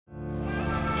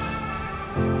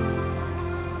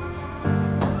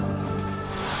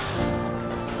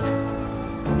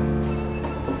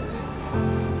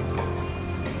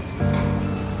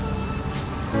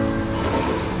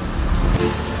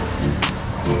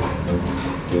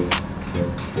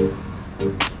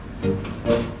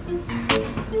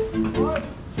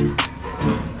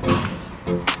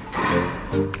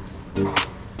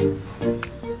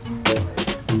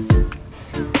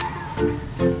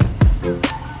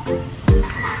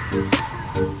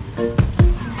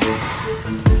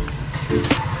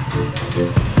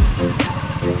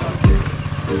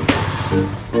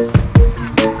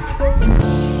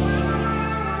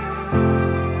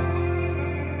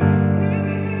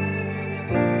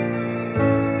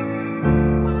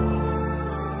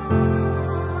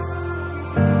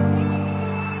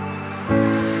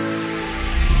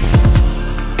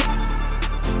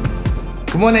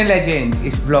Good morning legends,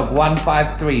 it's vlog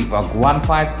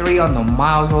 153 on the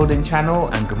Miles Roldan channel,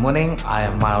 and good morning, I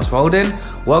am Miles Roldan.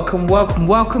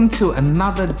 Welcome to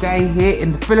another day here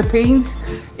in the Philippines.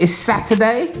 It's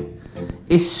Saturday,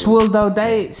 it's Sweldo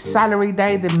day, it's salary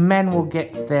day. The men will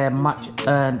get their much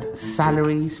earned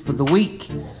salaries for the week.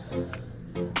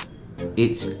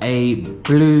 It's a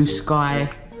blue sky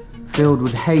filled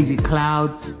with hazy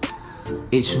clouds.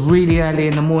 It's really early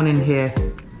in the morning here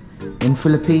in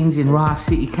Philippines, in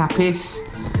City, Capiz.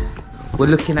 We're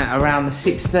looking at around the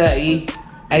 6:30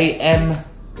 AM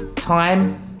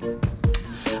time,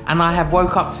 and I have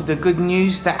woke up to the good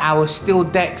news that our steel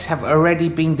decks have already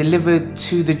been delivered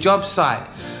to the job site.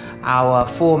 Our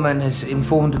foreman has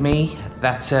informed me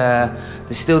that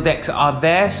the steel decks are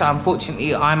there, so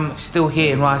unfortunately I'm still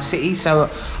here in City, so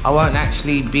I won't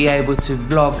actually be able to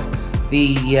vlog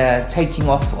the taking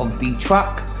off of the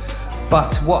truck.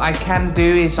 But what I can do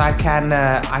is I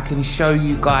can show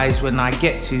you guys when I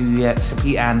get to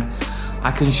Sapian.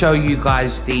 I can show you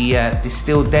guys the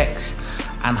steel decks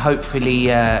and hopefully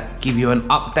give you an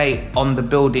update on the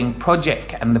building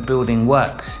project and the building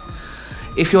works.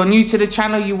 If you're new to the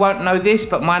channel, you won't know this,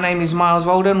 but my name is Miles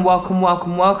Roldan.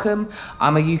 Welcome.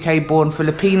 I'm a UK-born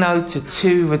Filipino to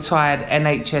 2 retired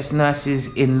NHS nurses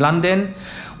in London.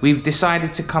 We've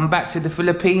decided to come back to the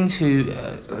Philippines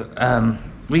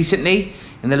recently,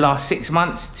 in the last 6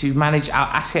 months, to manage our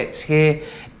assets here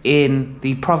in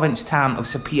the province town of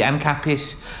Sapian,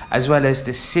 Capiz, as well as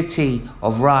the city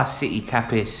of City,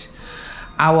 Capiz.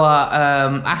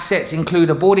 Our assets include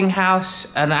a boarding house,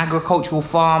 an agricultural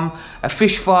farm, a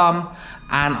fish farm,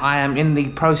 and I am in the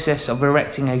process of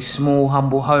erecting a small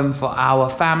humble home for our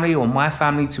family, or my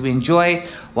family, to enjoy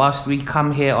whilst we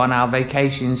come here on our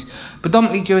vacations,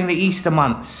 predominantly during the Easter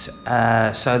months.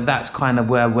 So that's kind of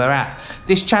where we're at.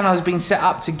 This channel has been set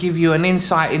up to give you an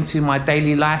insight into my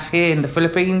daily life here in the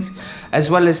Philippines,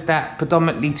 as well as that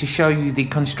predominantly to show you the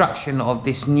construction of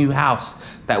this new house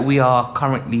that we are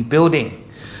currently building.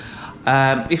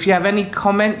 If you have any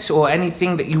comments or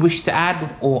anything that you wish to add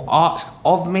or ask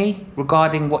of me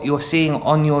regarding what you're seeing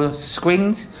on your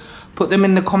screens, put them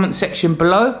in the comment section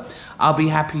below. I'll be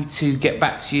happy to get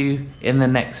back to you in the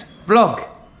next vlog.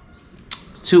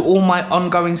 To all my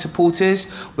ongoing supporters,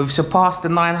 we've surpassed the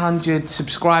 900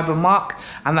 subscriber mark,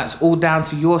 and that's all down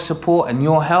to your support and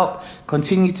your help.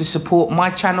 Continue to support my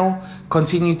channel,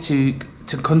 continue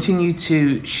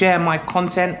to share my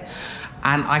content,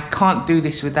 and I can't do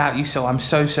this without you, so I'm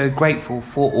so grateful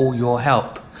for all your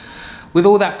help. With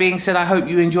all that being said, I hope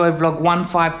you enjoy vlog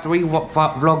 153.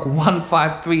 Vlog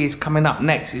 153 is coming up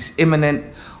next. It's imminent.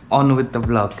 On with the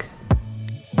vlog.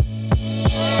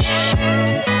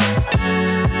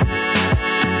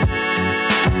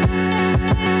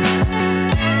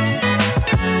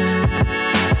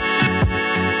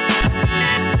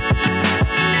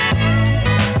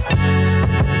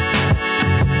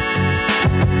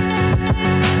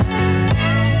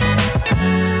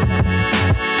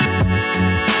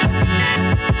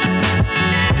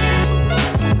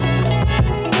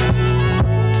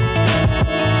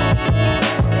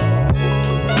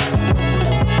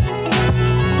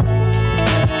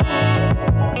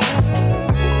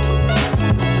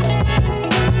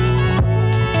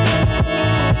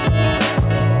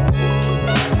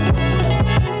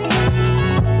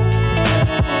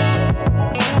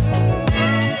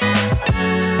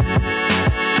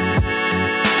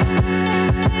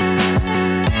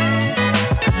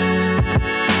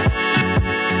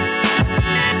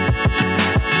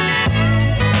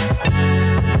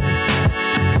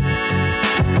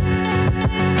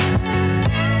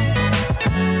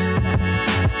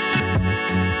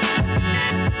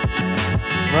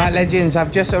 Right legends,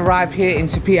 I've just arrived here in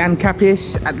Sapian,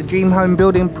 Capiz at the Dream Home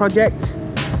Building Project.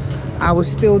 Our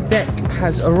steel deck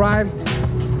has arrived.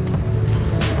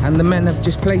 and the men have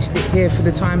just placed it here for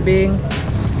the time being.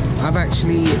 I've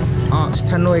actually asked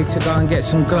Tannoy to go and get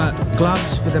some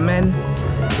gloves for the men,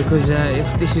 because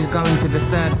if this is going to the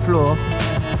 3rd floor,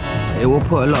 it will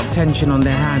put a lot of tension on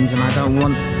their hands, and I don't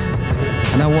want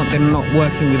them not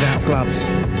working without gloves.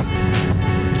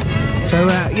 So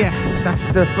yeah, that's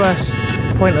the first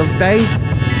point of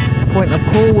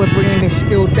call. We're bringing this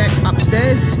steel deck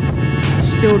upstairs.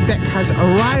 Steel deck has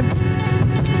arrived.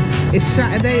 It's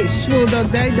Saturday, it's Swill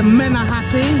Dog Day, the men are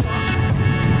happy.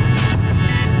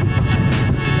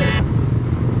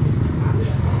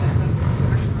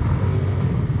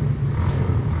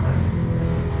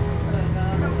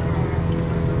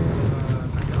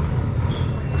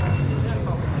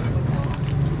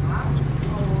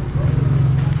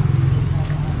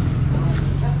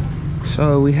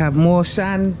 So we have more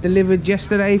sand delivered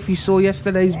yesterday. If you saw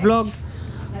yesterday's vlog,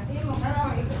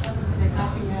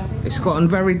 it's gotten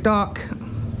very dark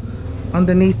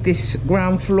underneath this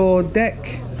ground floor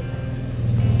deck.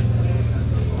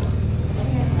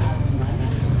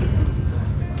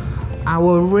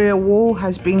 Our rear wall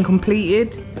has been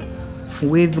completed,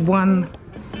 with one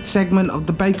segment of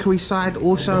the bakery side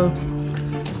also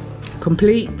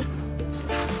complete.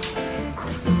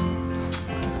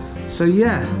 So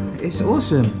yeah, it's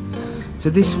awesome. So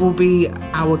this will be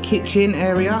our kitchen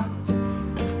area.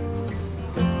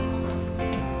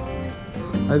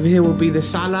 Over here will be the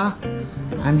sala,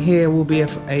 and here will be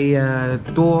a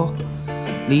door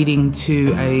leading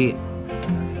to a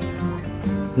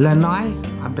lanai,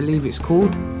 I believe it's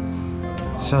called.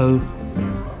 So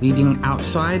leading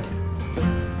outside,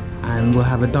 and we'll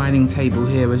have a dining table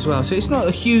here as well. So it's not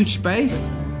a huge space,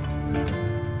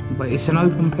 but it's an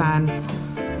open plan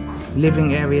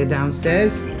living area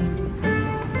downstairs.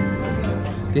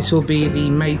 This will be the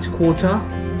maid's quarter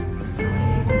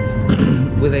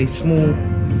with a small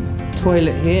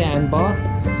toilet here and bath.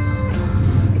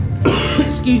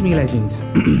 Excuse me, legends.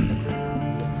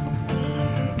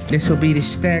 This will be the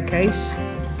staircase,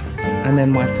 and then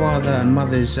my father and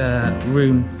mother's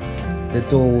room. The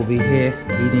door will be here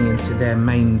leading into their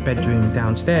main bedroom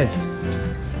downstairs,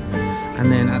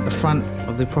 and then at the front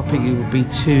of the property will be a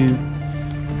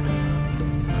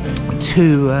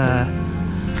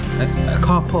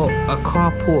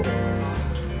carport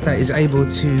that is able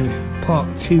to park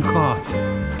 2 cars.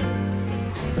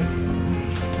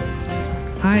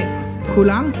 Hi,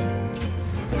 kulang?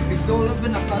 Ito lang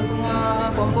pinakal ko nga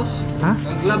boss. Ha?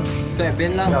 Gloves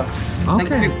 7 lang. Okay.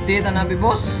 Tag 50 na nabi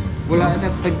boss. Wala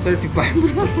tag 35.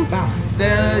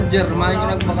 The German yung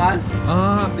nagpakal.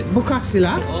 Bukas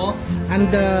sila? Oo. And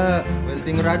the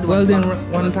welding rod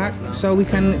one pack, so we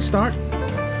can start.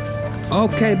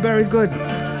 Okay, very good.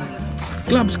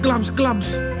 Gloves, gloves, gloves.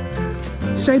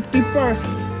 Safety first.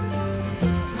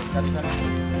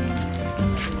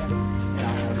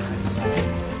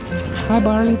 Hi,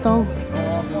 Barlito.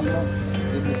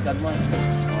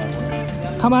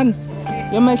 Come on,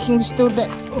 you're making the steel deck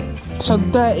so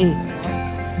dirty.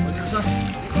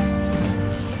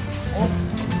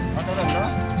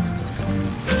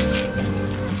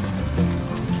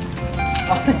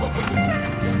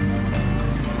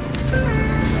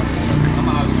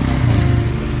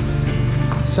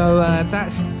 So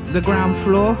that's the ground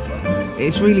floor.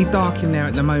 It's really dark in there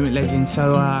at the moment, legends.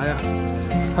 So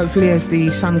hopefully as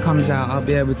the sun comes out, I'll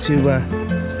be able to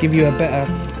give you a better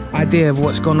idea of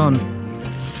what's gone on.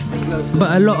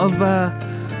 But a lot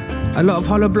of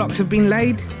hollow blocks have been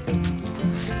laid,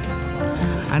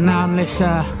 and now let's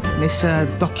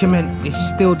document this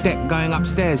steel deck going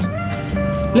upstairs.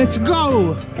 Let's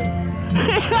go!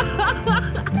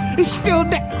 It's steel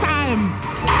deck time!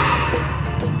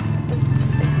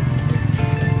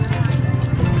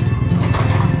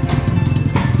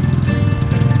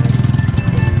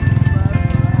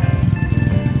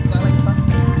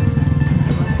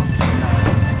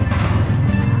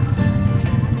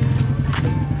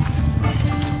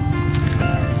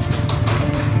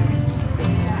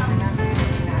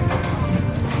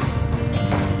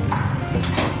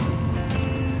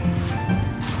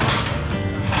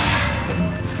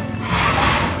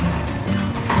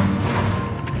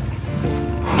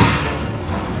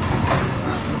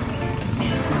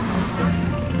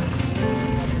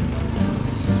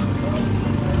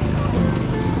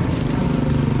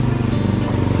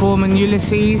 Foreman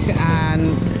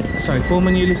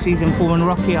Ulysses and Foreman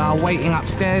Rocky are waiting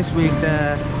upstairs with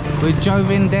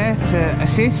Jovin there to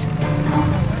assist.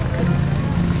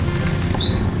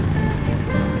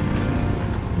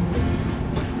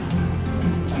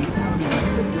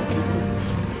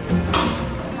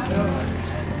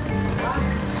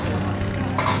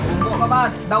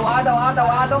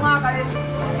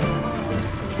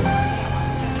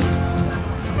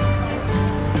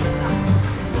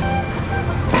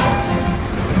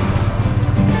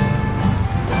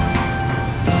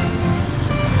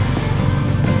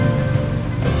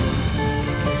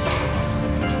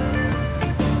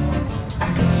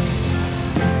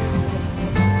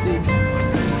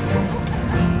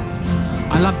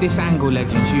 love this angle,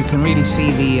 legends. You can really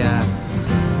see the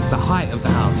height of the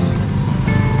house,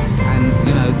 and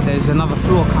you know there's another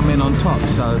floor coming on top.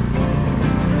 So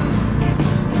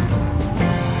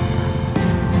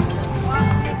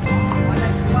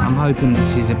I'm hoping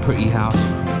this is a pretty house.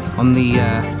 On the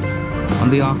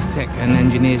architect and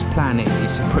engineer's plan,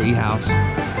 it's a pretty house.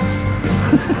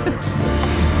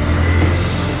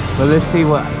 But let's see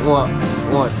what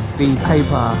the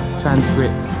paper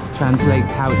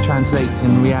how it translates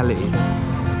in reality.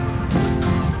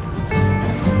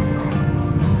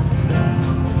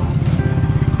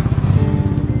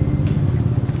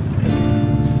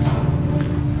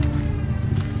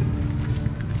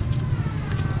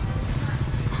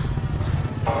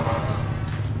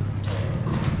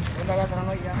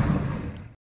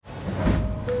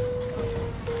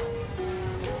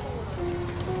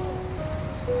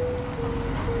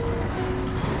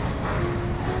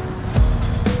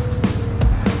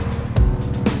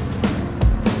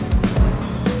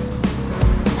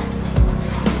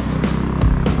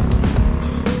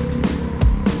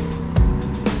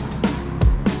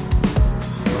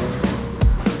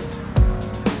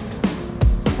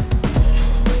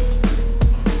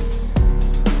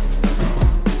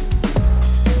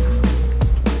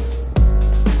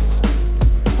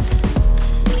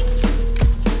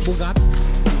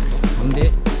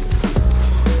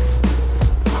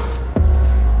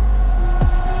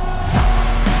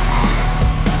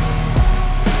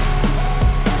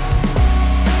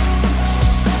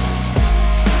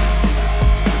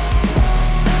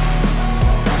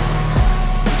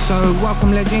 So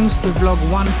welcome legends to vlog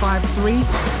 153.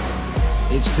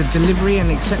 It's the delivery and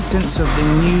acceptance of the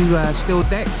new steel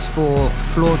decks for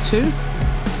floor 2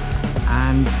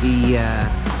 and the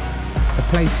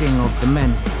placing of the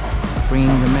men,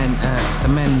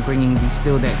 bringing the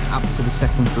steel decks up to the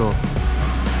 2nd floor.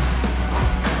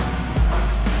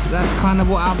 That's kind of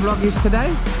what our vlog is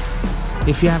today.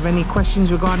 If you have any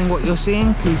questions regarding what you're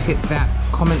seeing, please hit that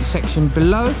comment section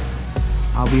below.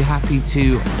 I'll be happy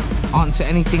to answer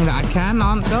anything that I can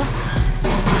answer.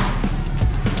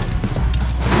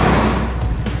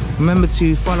 Remember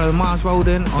to follow Miles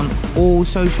Roldan on all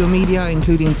social media,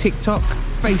 including TikTok,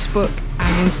 Facebook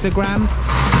and Instagram.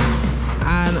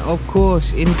 And of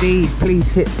course, indeed, please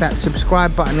hit that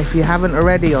subscribe button if you haven't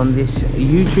already on this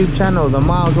YouTube channel, the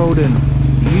Miles Roldan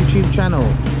YouTube channel.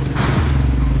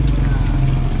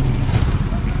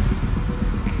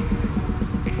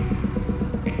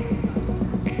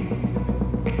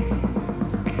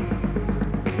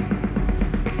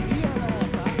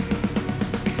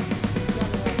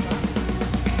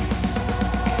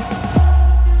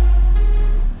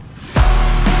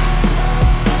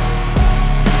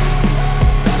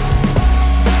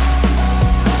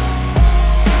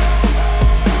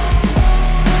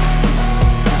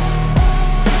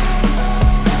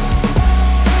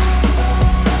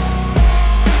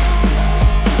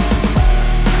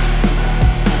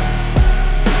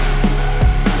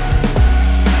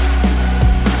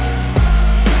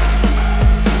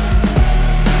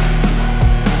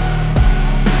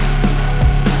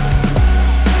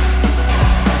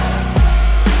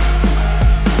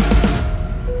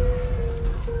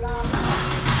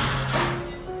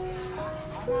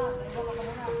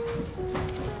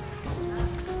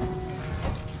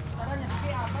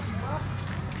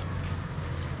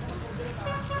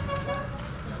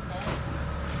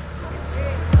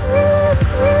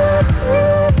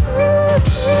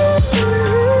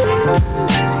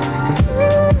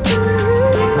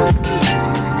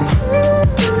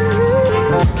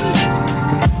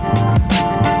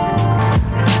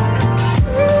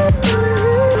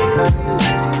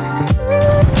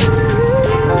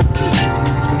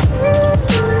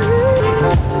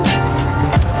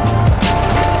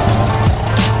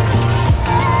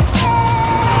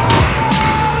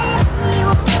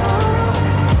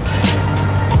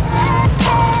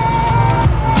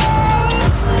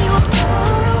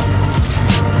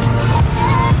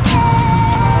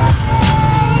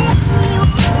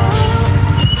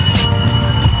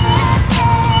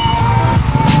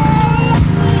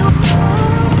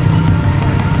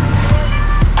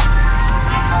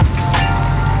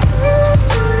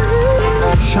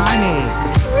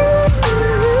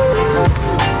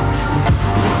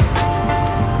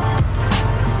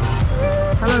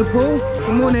 Paul,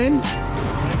 good morning.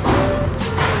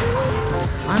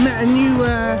 I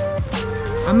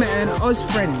met an Oz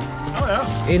friend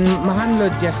in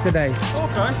Mahanlud yesterday.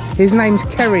 Okay. His name's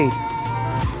Kerry.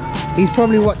 He's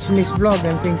probably watching this vlog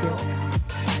and thinking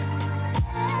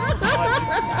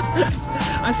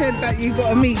I said that you got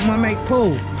to meet my mate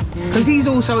Paul, because he's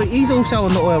also on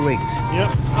the oil rigs.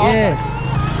 Yep. Yeah.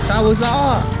 That was the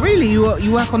art. Really?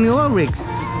 You work on the oil rigs?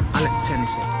 I'll let you turn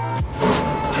this in.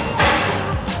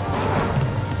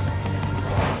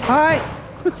 Hi.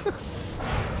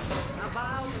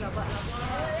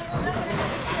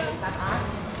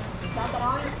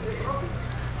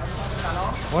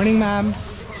 Morning, ma'am.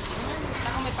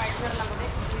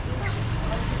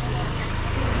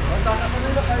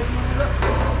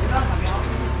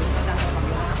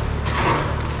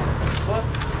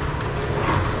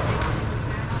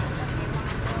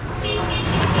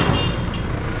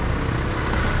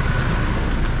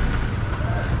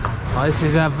 Oh, this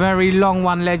is a very long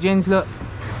one, legends. Look,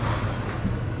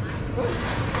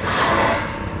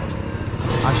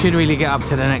 I should really get up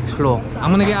to the next floor.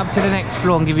 I'm gonna get up to the next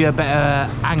floor and give you a better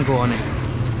angle on it.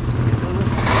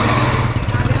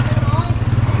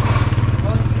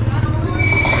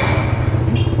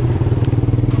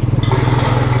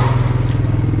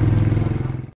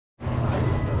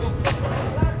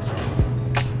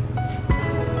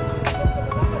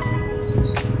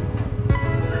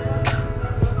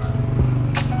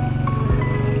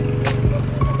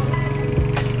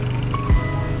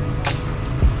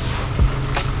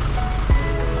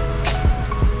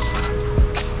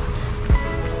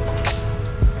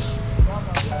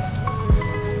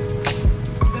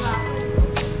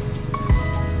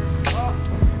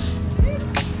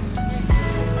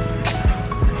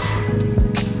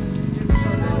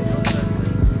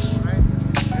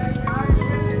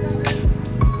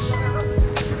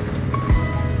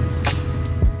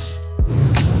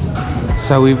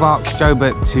 So we've asked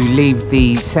Jobert to leave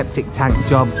the septic tank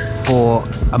job for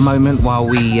a moment while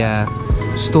we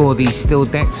store these steel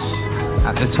decks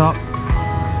at the top.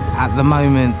 At the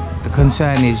moment, the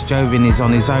concern is Jovin is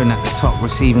on his own at the top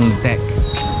receiving the deck,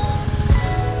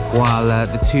 while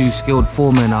the two skilled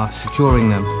foremen are securing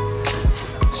them.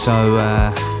 So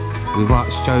we've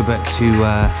asked Jobert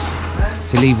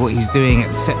to leave what he's doing at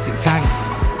the septic tank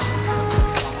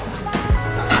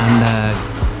and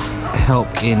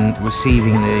help in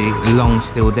receiving the long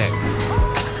steel deck.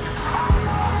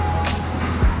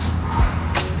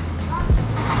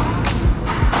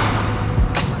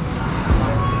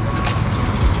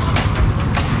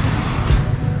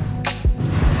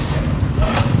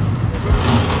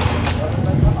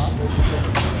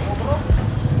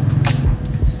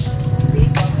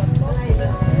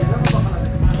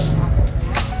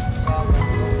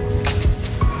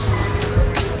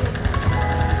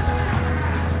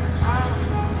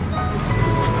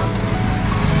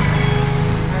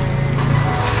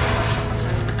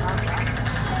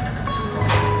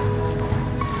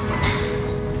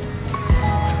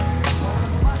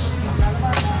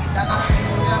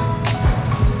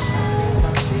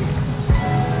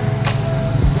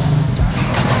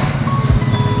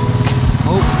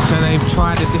 They've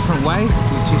tried a different way,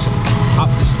 which is up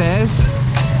the stairs.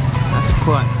 That's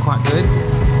quite good.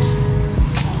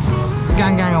 The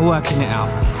gang are working it out.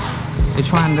 They're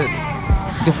trying the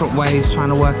different ways, trying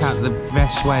to work out the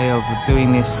best way of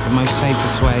doing this, the most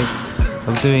safest way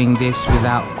of doing this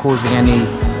without causing any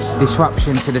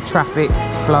disruption to the traffic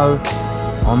flow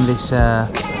on this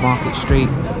market street.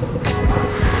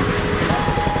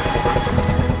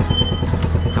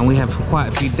 And we have quite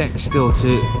a few decks still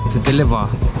to deliver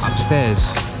upstairs.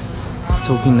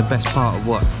 Talking the best part of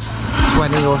what,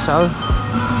 20 or so?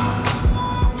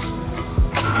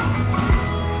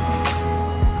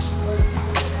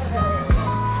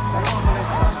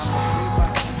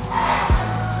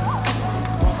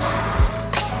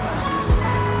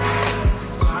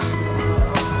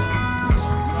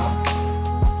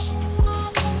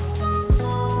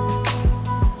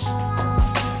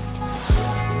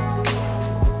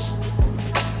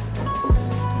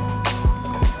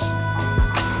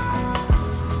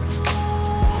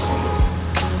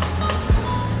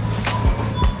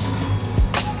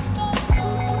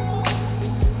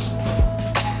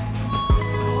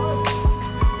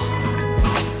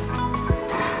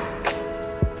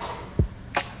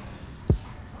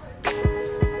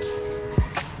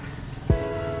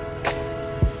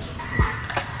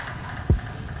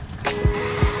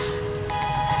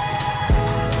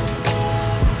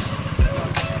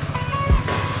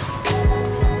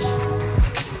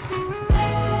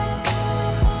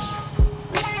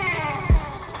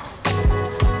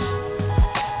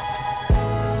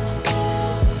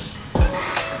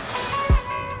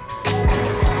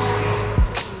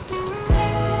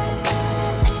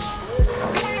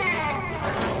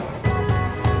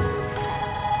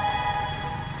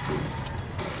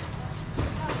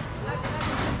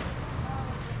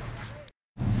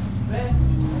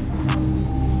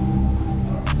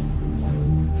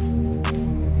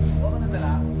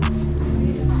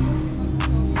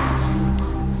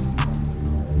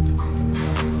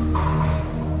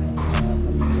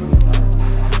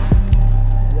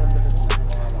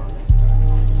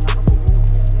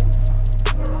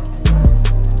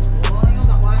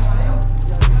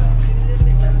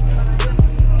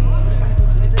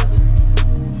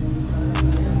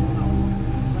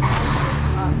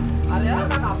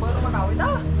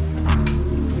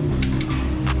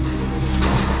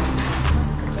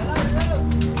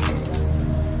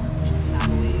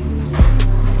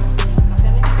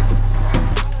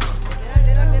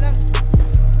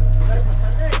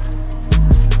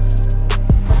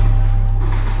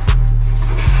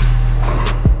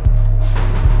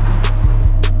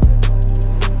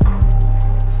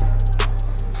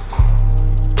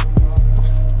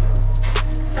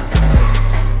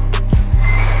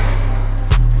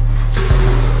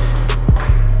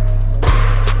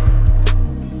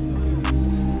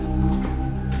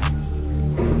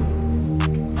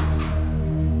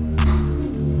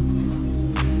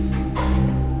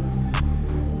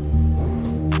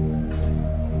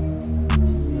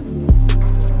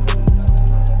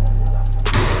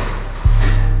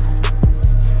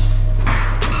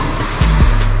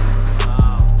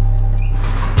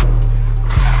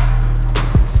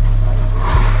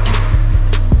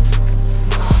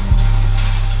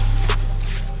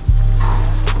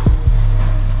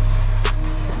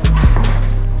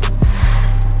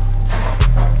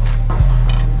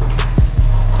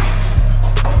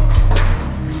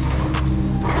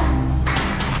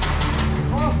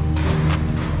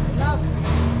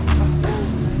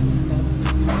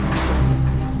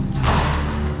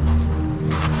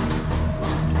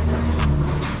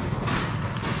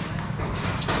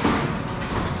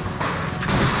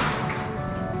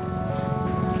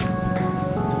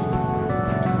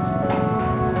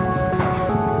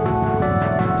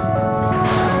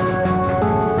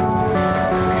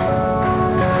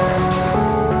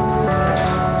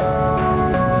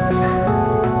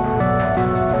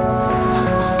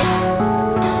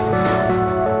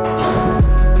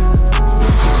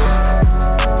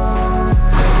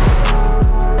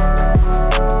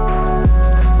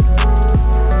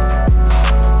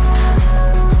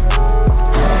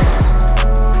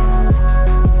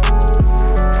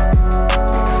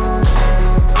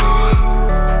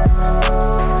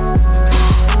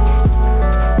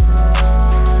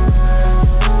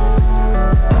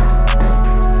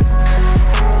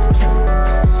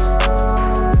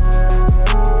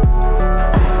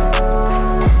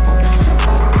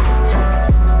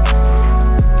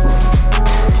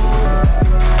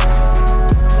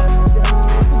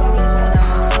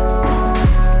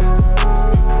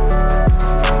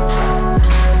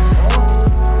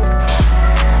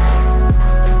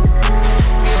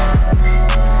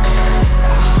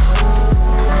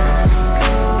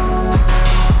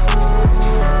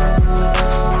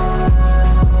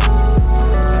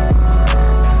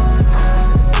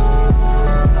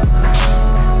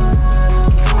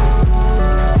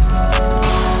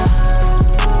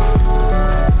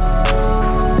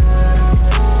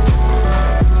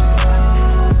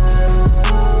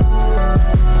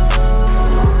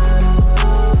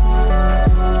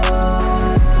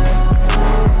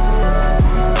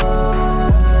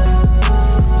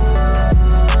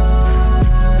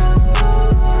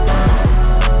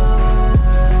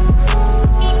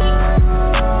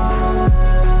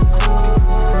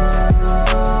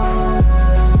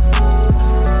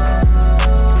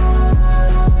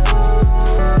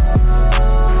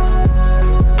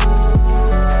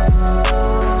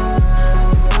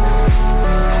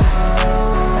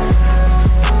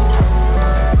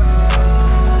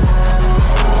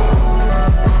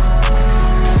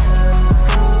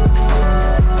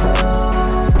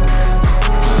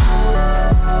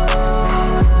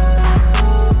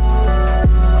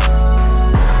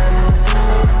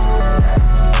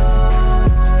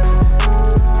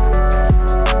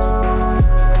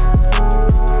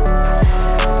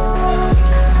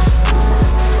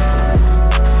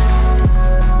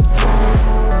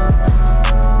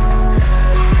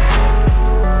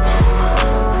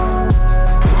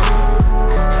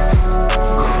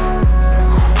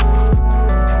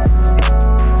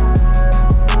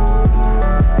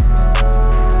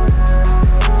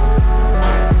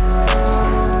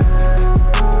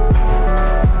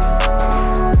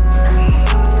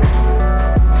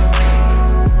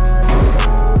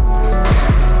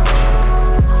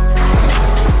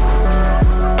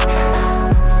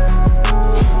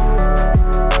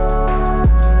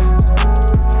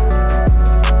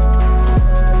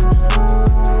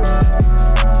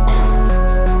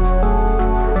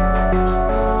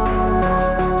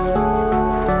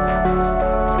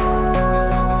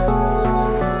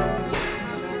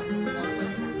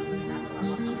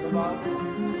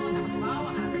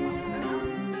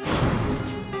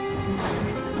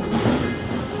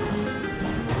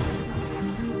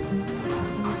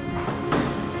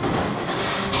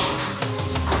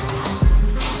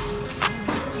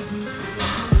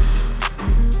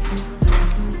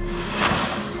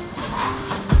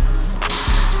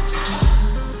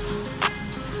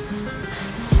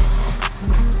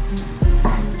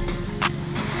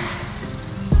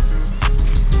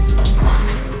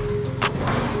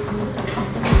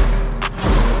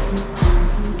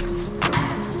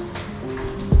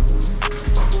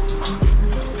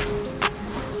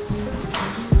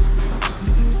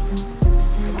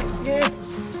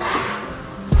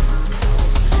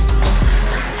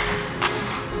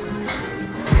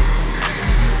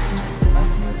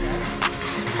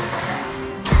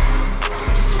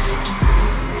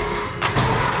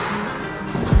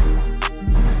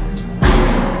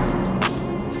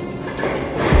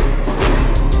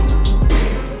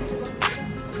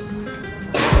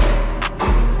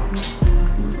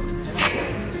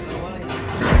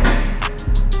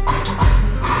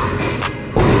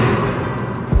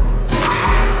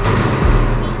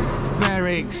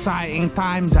 exciting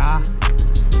times, huh?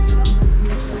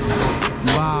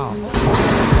 Wow.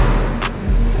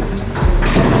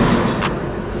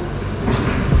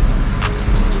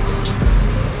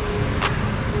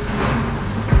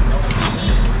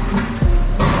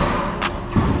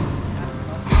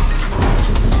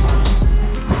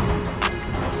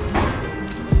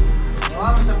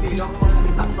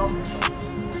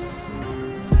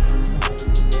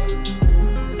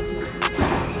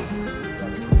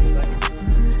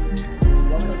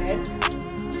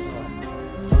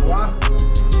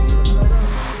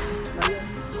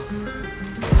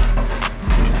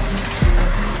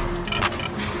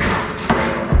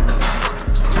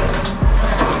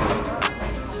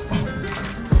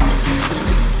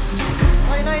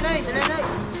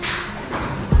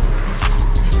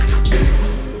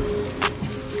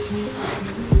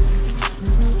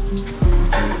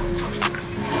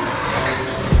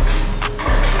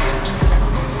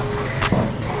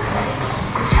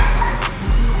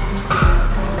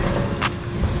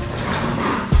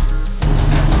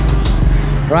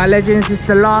 Right, legends, this is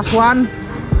the last one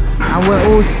and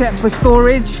we're all set for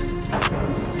storage.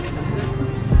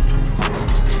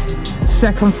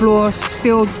 Second floor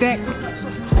steel deck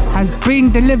has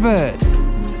been delivered.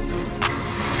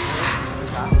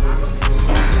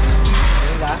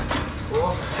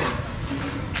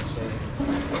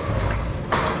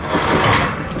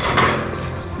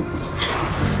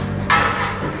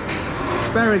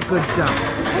 Very good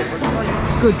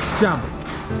job. Good job.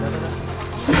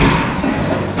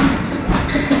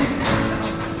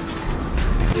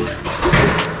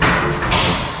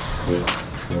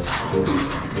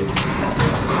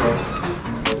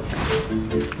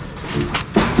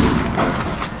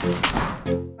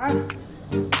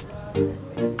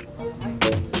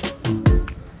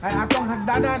 Ay, atong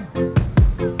hagdanan.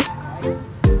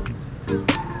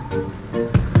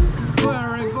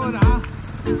 Very good, huh?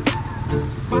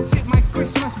 Pasit my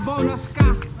Christmas bonus ka.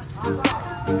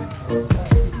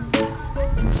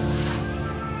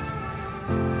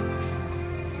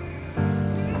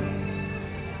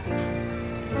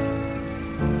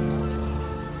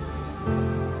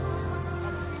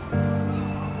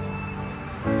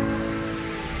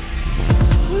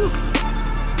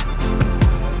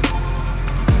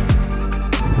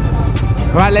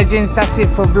 Right, legends, that's it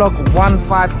for vlog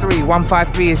 153.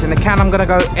 153 is in the can. I'm gonna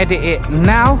go edit it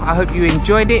now. I hope you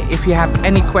enjoyed it. If you have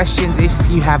any questions, if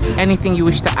you have anything you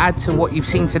wish to add to what you've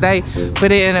seen today,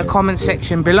 put it in a comment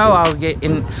section below. I'll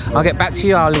get back to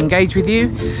you. I'll engage with you.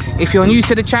 If you're new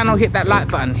to the channel, hit that like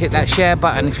button, hit that share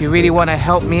button. If you really want to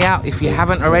help me out, if you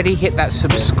haven't already, hit that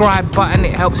subscribe button.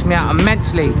 It helps me out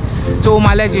immensely. To all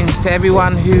my legends, to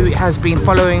everyone who has been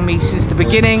following me since the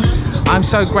beginning, I'm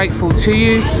so grateful to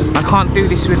you. I can't do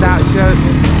this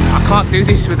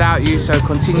without you. So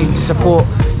continue to support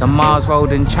the Miles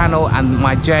Roldan channel and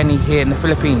my journey here in the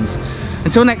Philippines.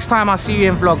 Until next time, I'll see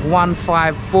you in vlog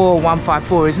 154.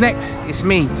 154 is next. It's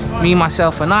me,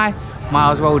 myself and I,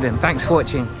 Miles Roldan. Thanks for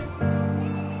watching.